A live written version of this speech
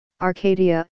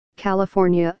Arcadia,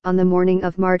 California. On the morning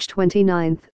of March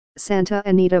 29, Santa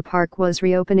Anita Park was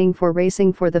reopening for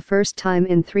racing for the first time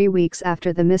in 3 weeks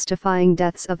after the mystifying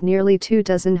deaths of nearly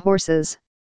 24 horses.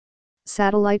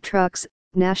 Satellite trucks,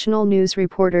 national news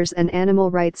reporters and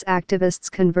animal rights activists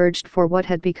converged for what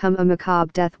had become a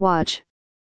macabre death watch.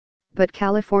 But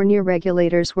California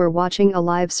regulators were watching a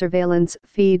live surveillance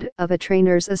feed of a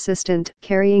trainer's assistant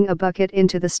carrying a bucket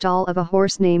into the stall of a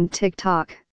horse named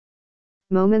Tick-Tock.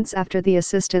 Moments after the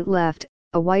assistant left,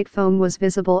 a white foam was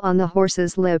visible on the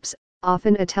horse's lips,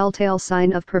 often a telltale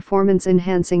sign of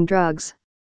performance-enhancing drugs.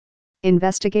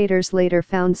 Investigators later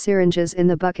found syringes in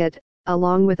the bucket,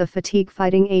 along with a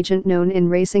fatigue-fighting agent known in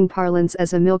racing parlance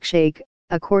as a milkshake,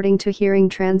 according to hearing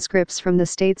transcripts from the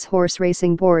state's horse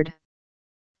racing board.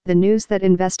 The news that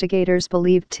investigators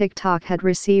believed Tick-Tock had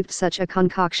received such a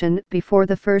concoction before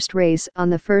the first race on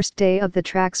the first day of the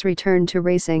track's return to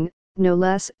racing, no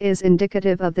less, is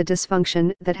indicative of the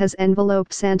dysfunction that has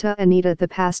enveloped Santa Anita the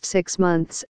past 6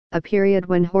 months, a period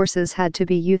when horses had to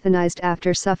be euthanized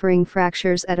after suffering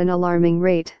fractures at an alarming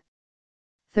rate.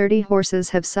 30 horses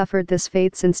have suffered this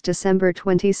fate since December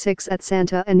 26 at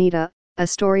Santa Anita, a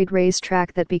storied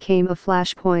racetrack that became a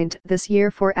flashpoint this year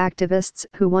for activists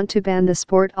who want to ban the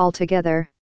sport altogether.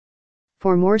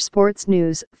 For more sports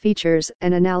news, features,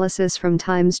 and analysis from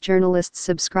Times journalists,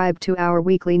 subscribe to our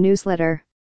weekly newsletter.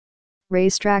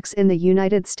 Racetracks in the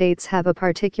United States have a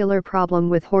particular problem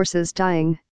with horses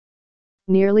dying.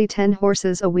 Nearly 10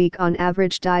 horses a week on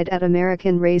average died at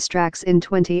American racetracks in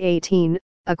 2018,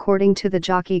 according to the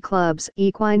Jockey Club's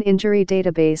equine injury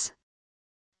database.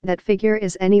 That figure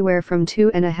is anywhere from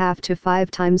 2.5 to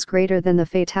 5 times greater than the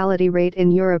fatality rate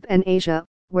in Europe and Asia,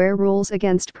 where rules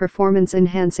against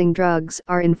performance-enhancing drugs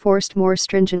are enforced more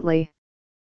stringently.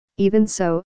 Even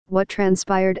so, what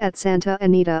transpired at Santa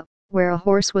Anita, where a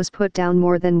horse was put down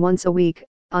more than once a week,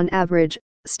 on average,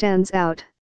 stands out.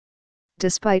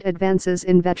 Despite advances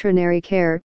in veterinary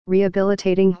care,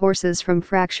 rehabilitating horses from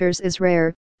fractures is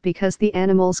rare, because the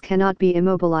animals cannot be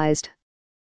immobilized.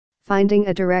 Finding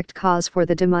a direct cause for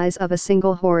the demise of a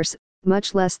single horse,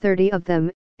 much less 30 of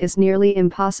them, is nearly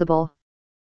impossible.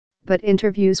 But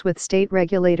interviews with state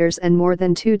regulators and more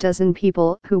than 24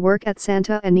 people who work at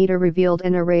Santa Anita revealed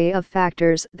an array of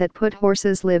factors that put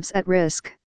horses' lives at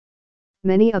risk.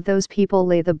 Many of those people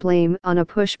lay the blame on a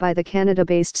push by the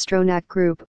Canada-based Stronach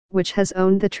Group, which has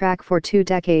owned the track for 2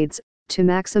 decades, to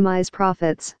maximize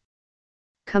profits.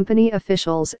 Company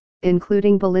officials,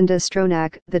 including Belinda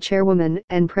Stronach, the chairwoman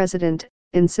and president,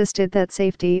 insisted that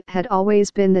safety had always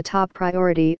been the top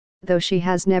priority, though she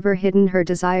has never hidden her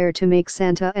desire to make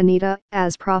Santa Anita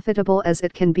as profitable as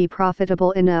it can be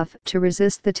profitable enough to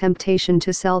resist the temptation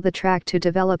to sell the track to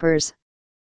developers.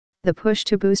 The push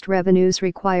to boost revenues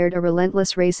required a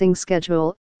relentless racing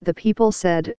schedule, the people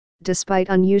said, despite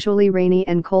unusually rainy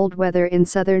and cold weather in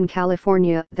Southern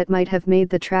California that might have made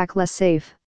the track less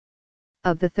safe.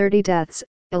 Of the 30 deaths,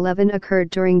 11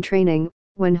 occurred during training,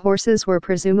 when horses were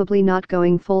presumably not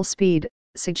going full speed,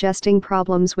 suggesting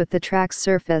problems with the track's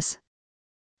surface.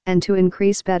 And to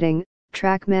increase betting,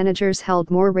 track managers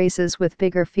held more races with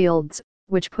bigger fields,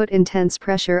 which put intense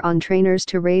pressure on trainers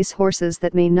to race horses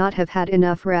that may not have had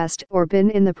enough rest or been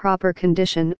in the proper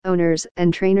condition, owners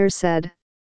and trainers said.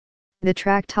 The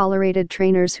track tolerated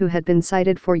trainers who had been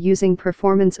cited for using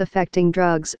performance-affecting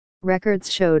drugs,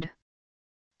 records showed.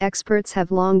 Experts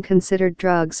have long considered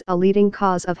drugs a leading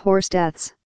cause of horse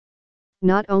deaths.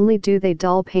 Not only do they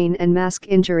dull pain and mask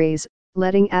injuries,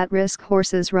 letting at-risk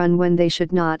horses run when they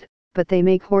should not, but they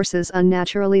make horses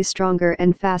unnaturally stronger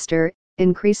and faster,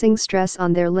 increasing stress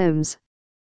on their limbs.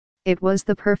 It was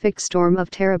the perfect storm of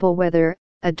terrible weather,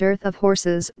 a dearth of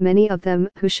horses, many of them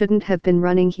who shouldn't have been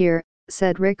running here,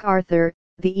 said Rick Arthur,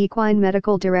 the equine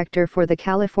medical director for the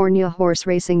California Horse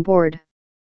Racing Board.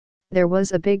 There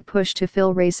was a big push to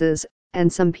fill races,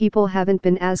 and some people haven't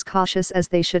been as cautious as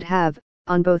they should have,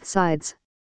 on both sides.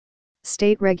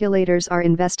 State regulators are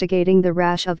investigating the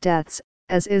rash of deaths,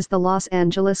 as is the Los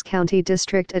Angeles County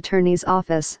District Attorney's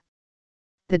Office.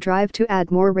 The drive to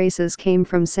add more races came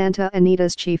from Santa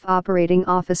Anita's Chief Operating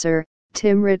Officer,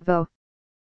 Tim Ritvo.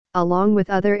 Along with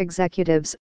other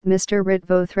executives, Mr.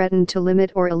 Ritvo threatened to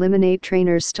limit or eliminate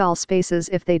trainers' stall spaces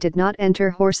if they did not enter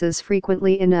horses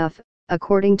frequently enough,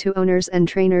 according to owners and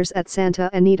trainers at Santa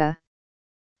Anita.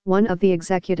 One of the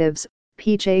executives,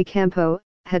 P.J. Campo,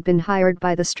 had been hired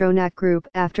by the Stronach Group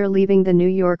after leaving the New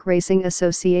York Racing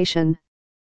Association.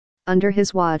 Under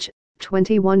his watch,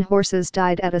 21 horses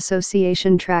died at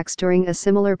association tracks during a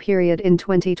similar period in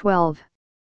 2012.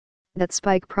 That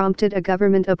spike prompted a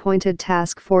government-appointed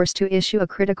task force to issue a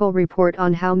critical report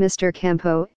on how Mr.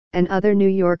 Campo, and other New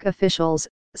York officials,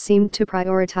 seemed to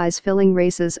prioritize filling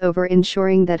races over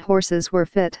ensuring that horses were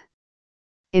fit.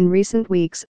 In recent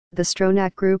weeks, the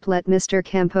Stronach Group let Mr.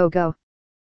 Campo go.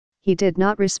 He did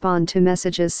not respond to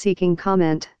messages seeking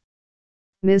comment.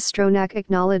 Ms. Stronach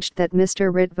acknowledged that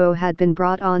Mr. Ritvo had been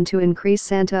brought on to increase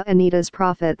Santa Anita's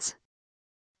profits.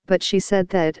 But she said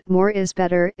that more is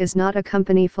better is not a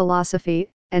company philosophy,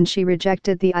 and she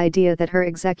rejected the idea that her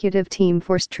executive team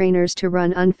forced trainers to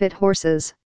run unfit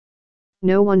horses.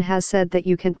 "No one has said that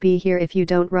you can't be here if you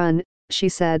don't run," she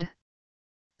said.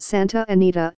 Santa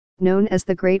Anita, known as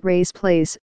the Great Race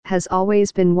Place, has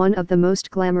always been one of the most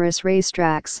glamorous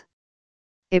racetracks.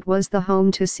 It was the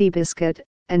home to Seabiscuit,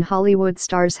 and Hollywood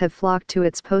stars have flocked to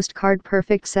its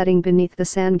postcard-perfect setting beneath the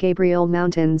San Gabriel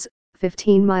Mountains,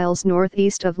 15 miles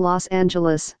northeast of Los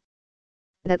Angeles.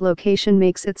 That location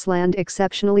makes its land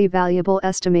exceptionally valuable.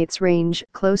 Estimates range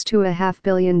close to $500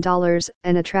 million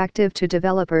and attractive to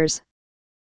developers.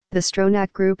 The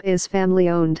Stronach Group is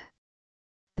family-owned.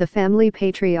 The family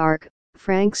patriarch,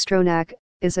 Frank Stronach,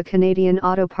 is a Canadian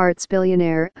auto parts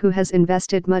billionaire who has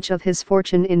invested much of his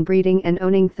fortune in breeding and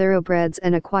owning thoroughbreds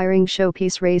and acquiring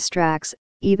showpiece racetracks,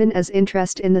 even as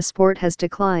interest in the sport has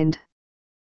declined.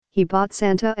 He bought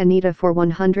Santa Anita for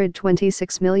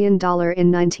 $126 million in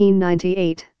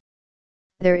 1998.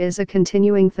 There is a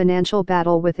continuing financial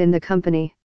battle within the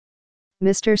company.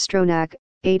 Mr. Stronach,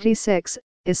 86,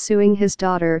 is suing his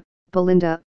daughter,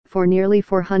 Belinda, for nearly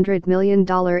 $400 million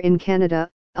in Canada,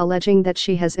 alleging that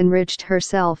she has enriched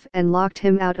herself and locked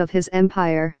him out of his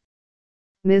empire.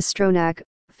 Ms. Stronach,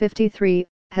 53,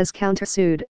 has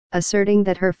countersued, asserting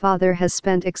that her father has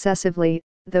spent excessively,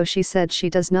 though she said she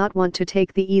does not want to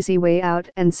take the easy way out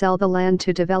and sell the land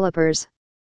to developers.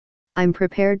 "I'm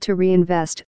prepared to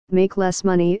reinvest, make less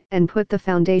money and put the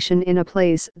foundation in a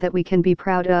place that we can be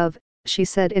proud of," she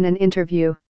said in an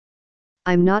interview.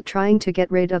 "I'm not trying to get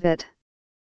rid of it."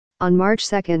 On March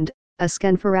 2, a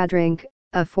Skenferadrink,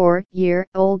 a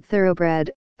 4-year-old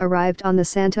thoroughbred, arrived on the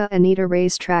Santa Anita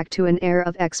racetrack to an air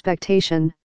of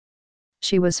expectation.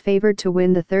 She was favored to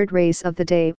win the third race of the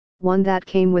day, one that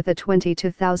came with a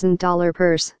 $22,000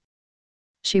 purse.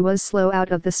 She was slow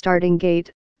out of the starting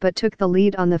gate, but took the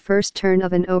lead on the first turn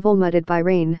of an oval mudded by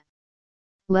rain.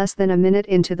 Less than a minute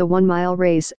into the 1-mile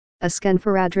race, a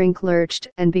Skenferadrink lurched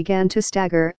and began to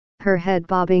stagger, her head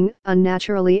bobbing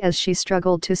unnaturally as she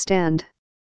struggled to stand.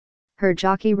 Her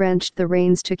jockey wrenched the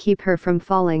reins to keep her from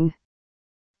falling.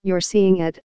 "You're seeing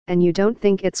it, and you don't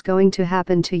think it's going to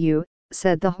happen to you,"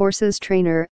 said the horse's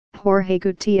trainer, Jorge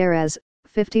Gutierrez,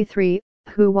 53,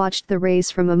 who watched the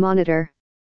race from a monitor.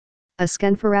 A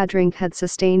Skenferadrink had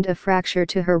sustained a fracture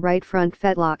to her right front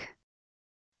fetlock.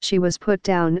 She was put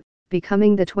down,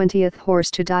 becoming the 20th horse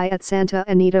to die at Santa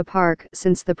Anita Park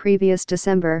since the previous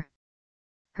December.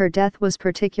 Her death was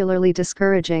particularly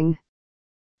discouraging.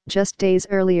 Just days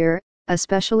earlier, a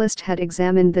specialist had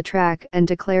examined the track and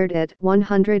declared it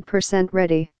 100%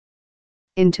 ready.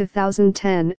 In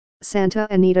 2010, Santa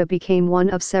Anita became one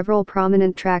of several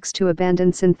prominent tracks to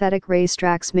abandon synthetic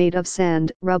racetracks made of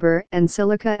sand, rubber and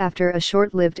silica after a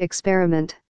short-lived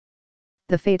experiment.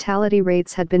 The fatality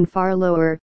rates had been far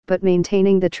lower, but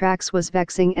maintaining the tracks was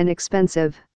vexing and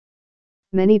expensive.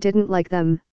 Many didn't like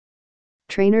them.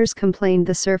 Trainers complained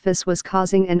the surface was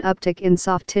causing an uptick in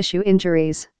soft tissue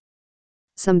injuries.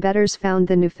 Some bettors found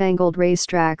the newfangled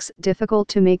racetracks difficult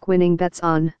to make winning bets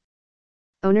on.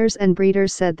 Owners and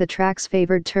breeders said the tracks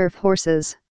favored turf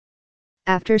horses.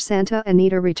 After Santa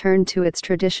Anita returned to its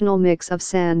traditional mix of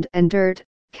sand and dirt,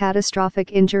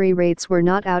 catastrophic injury rates were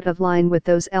not out of line with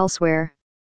those elsewhere.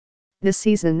 This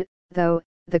season, though,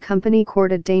 the company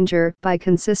courted danger by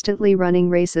consistently running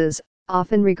races,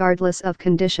 often regardless of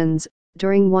conditions,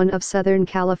 during one of Southern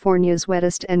California's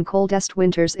wettest and coldest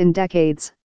winters in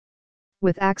decades.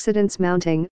 With accidents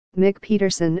mounting, Mick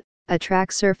Peterson, a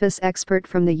track surface expert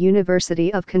from the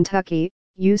University of Kentucky,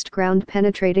 used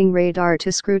ground-penetrating radar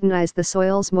to scrutinize the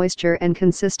soil's moisture and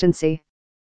consistency.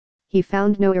 He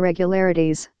found no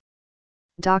irregularities.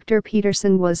 Dr.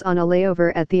 Peterson was on a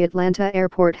layover at the Atlanta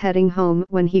airport heading home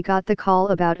when he got the call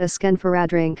about a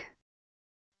Skenferadrink.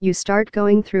 "You start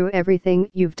going through everything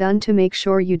you've done to make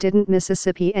sure you didn't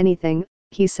Mississippi anything,"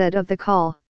 he said of the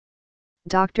call.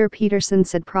 Dr. Peterson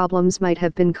said problems might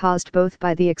have been caused both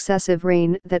by the excessive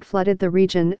rain that flooded the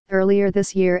region earlier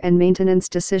this year and maintenance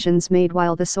decisions made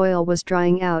while the soil was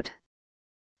drying out.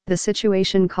 The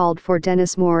situation called for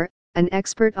Dennis Moore, an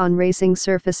expert on racing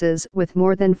surfaces with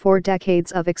more than 4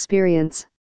 decades of experience.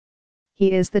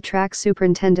 He is the track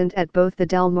superintendent at both the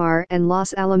Del Mar and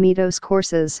Los Alamitos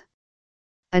courses.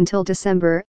 Until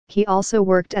December, he also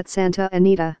worked at Santa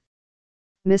Anita.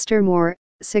 Mr. Moore,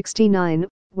 69,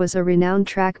 was a renowned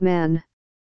track man.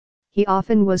 He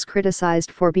often was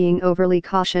criticized for being overly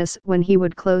cautious when he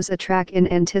would close a track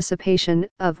in anticipation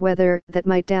of weather that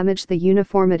might damage the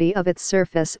uniformity of its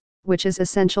surface, which is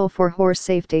essential for horse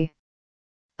safety.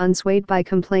 Unswayed by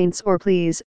complaints or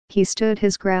pleas, he stood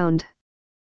his ground.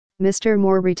 Mr.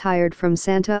 Moore retired from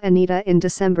Santa Anita in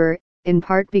December, in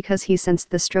part because he sensed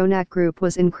the Stronach Group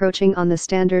was encroaching on the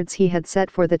standards he had set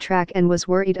for the track and was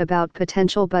worried about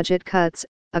potential budget cuts,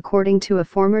 according to a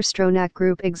former Stronach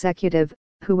Group executive,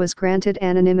 who was granted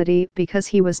anonymity because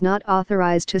he was not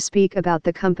authorized to speak about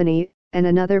the company, and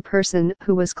another person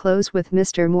who was close with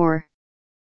Mr. Moore.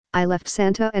 "I left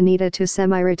Santa Anita to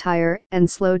semi-retire and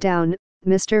slow down,"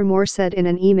 Mr. Moore said in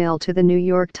an email to the New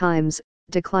York Times,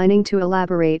 declining to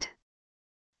elaborate.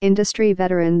 Industry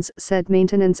veterans said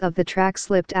maintenance of the track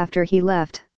slipped after he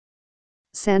left.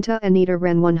 Santa Anita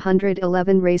ran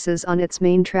 111 races on its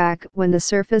main track when the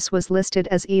surface was listed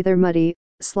as either muddy,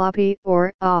 sloppy,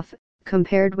 or off,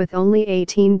 compared with only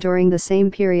 18 during the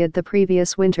same period the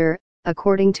previous winter,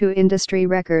 according to industry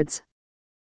records.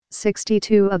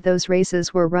 62 of those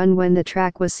races were run when the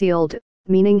track was sealed,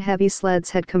 meaning heavy sleds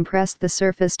had compressed the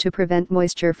surface to prevent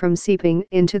moisture from seeping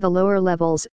into the lower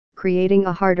levels, creating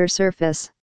a harder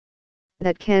surface.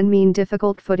 That can mean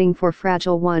difficult footing for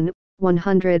fragile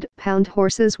 100-pound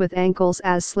horses with ankles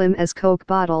as slim as Coke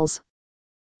bottles.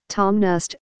 Tom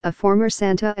Nust, a former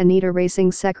Santa Anita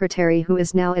racing secretary who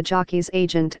is now a jockey's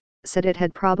agent, said it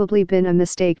had probably been a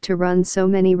mistake to run so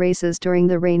many races during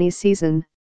the rainy season.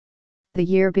 "The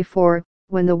year before,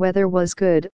 when the weather was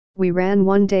good, we ran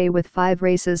one day with 5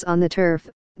 races on the turf,"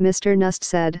 Mr. Nust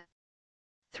said.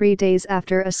 3 days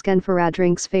after a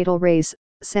Skenfaradrink's fatal race,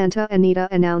 Santa Anita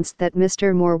announced that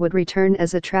Mr. Moore would return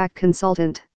as a track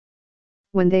consultant.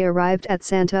 When they arrived at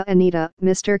Santa Anita,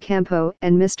 Mr. Campo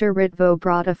and Mr. Ritvo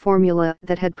brought a formula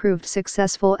that had proved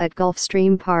successful at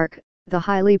Gulfstream Park, the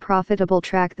highly profitable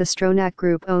track the Stronach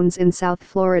Group owns in South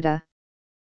Florida.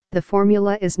 The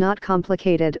formula is not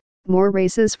complicated: more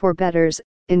races for bettors,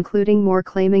 including more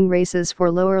claiming races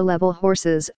for lower-level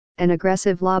horses, and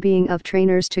aggressive lobbying of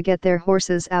trainers to get their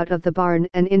horses out of the barn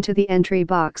and into the entry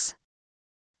box.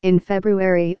 In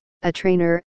February, a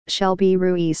trainer, Shelby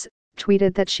Ruiz,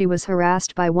 tweeted that she was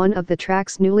harassed by one of the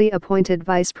track's newly appointed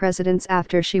vice presidents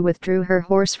after she withdrew her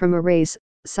horse from a race,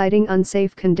 citing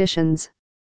unsafe conditions.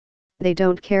 "They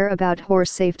don't care about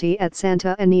horse safety at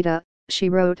Santa Anita," she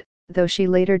wrote, though she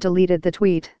later deleted the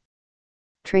tweet.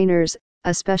 Trainers,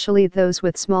 especially those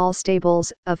with small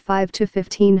stables of 5 to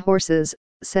 15 horses,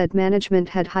 said management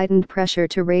had heightened pressure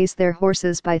to raise their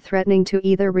horses by threatening to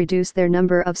either reduce their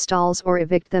number of stalls or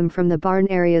evict them from the barn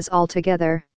areas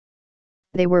altogether.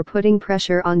 "They were putting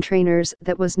pressure on trainers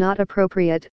that was not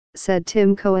appropriate," said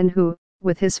Tim Cohen, who,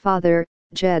 with his father,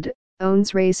 Jed,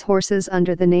 owns race horses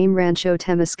under the name Rancho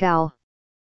Temescal.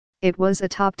 "It was a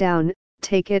top-down,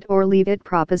 take it or leave it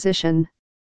proposition."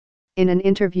 In an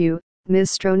interview,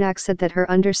 Ms. Stronach said that her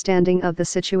understanding of the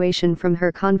situation from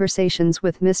her conversations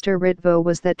with Mr. Ritvo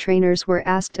was that trainers were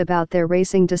asked about their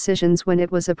racing decisions when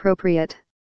it was appropriate.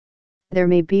 "There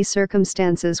may be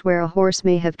circumstances where a horse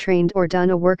may have trained or done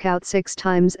a workout 6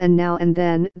 times and now and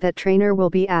then that trainer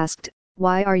will be asked,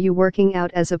 'Why are you working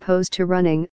out as opposed to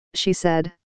running?'" she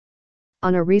said.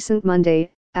 On a recent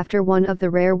Monday, after one of the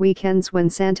rare weekends when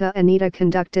Santa Anita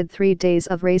conducted 3 days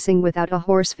of racing without a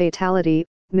horse fatality,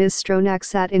 Ms. Stronach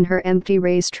sat in her empty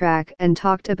racetrack and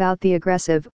talked about the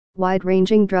aggressive,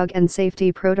 wide-ranging drug and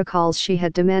safety protocols she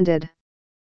had demanded.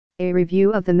 A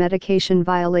review of the medication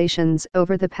violations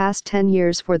over the past 10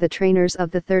 years for the trainers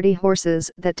of the 30 horses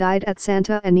that died at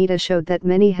Santa Anita showed that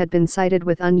many had been cited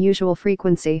with unusual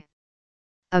frequency.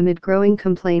 Amid growing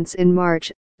complaints in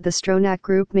March, the Stronach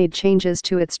Group made changes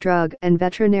to its drug and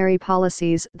veterinary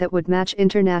policies that would match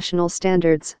international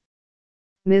standards.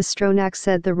 Ms. Stronach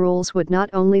said the rules would not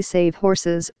only save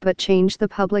horses but change the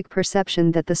public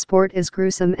perception that the sport is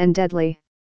gruesome and deadly.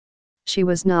 She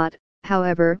was not,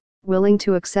 however, willing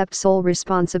to accept sole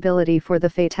responsibility for the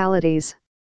fatalities.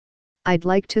 "I'd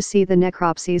like to see the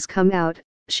necropsies come out,"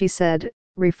 she said,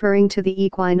 referring to the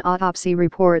equine autopsy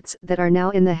reports that are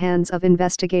now in the hands of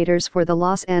investigators for the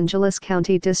Los Angeles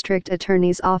County District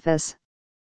Attorney's Office.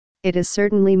 "It is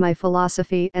certainly my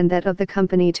philosophy and that of the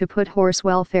company to put horse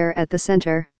welfare at the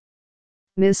center."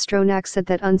 Ms. Stronach said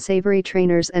that unsavory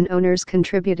trainers and owners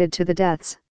contributed to the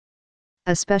deaths.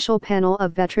 A special panel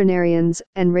of veterinarians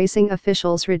and racing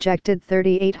officials rejected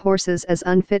 38 horses as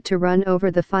unfit to run over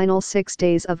the final 6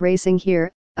 days of racing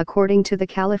here, according to the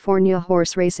California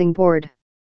Horse Racing Board.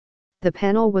 The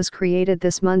panel was created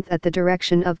this month at the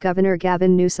direction of Governor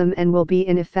Gavin Newsom and will be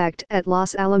in effect at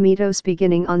Los Alamitos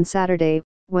beginning on Saturday,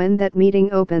 when that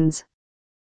meeting opens.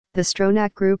 The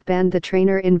Stronach Group banned the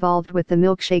trainer involved with the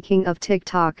milkshaking of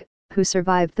TikTok, who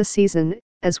survived the season,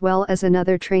 as well as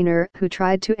another trainer who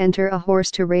tried to enter a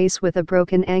horse to race with a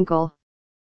broken ankle.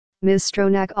 Ms.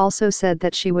 Stronach also said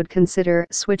that she would consider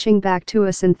switching back to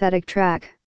a synthetic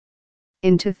track.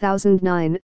 In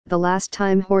 2009, the last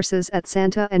time horses at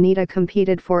Santa Anita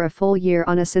competed for a full year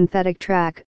on a synthetic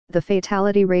track, the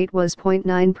fatality rate was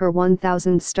 0.9 per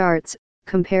 1,000 starts,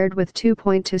 compared with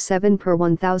 2.27 per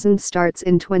 1,000 starts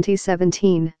in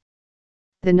 2017.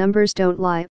 The numbers don't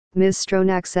lie, Ms.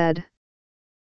 Stronach said.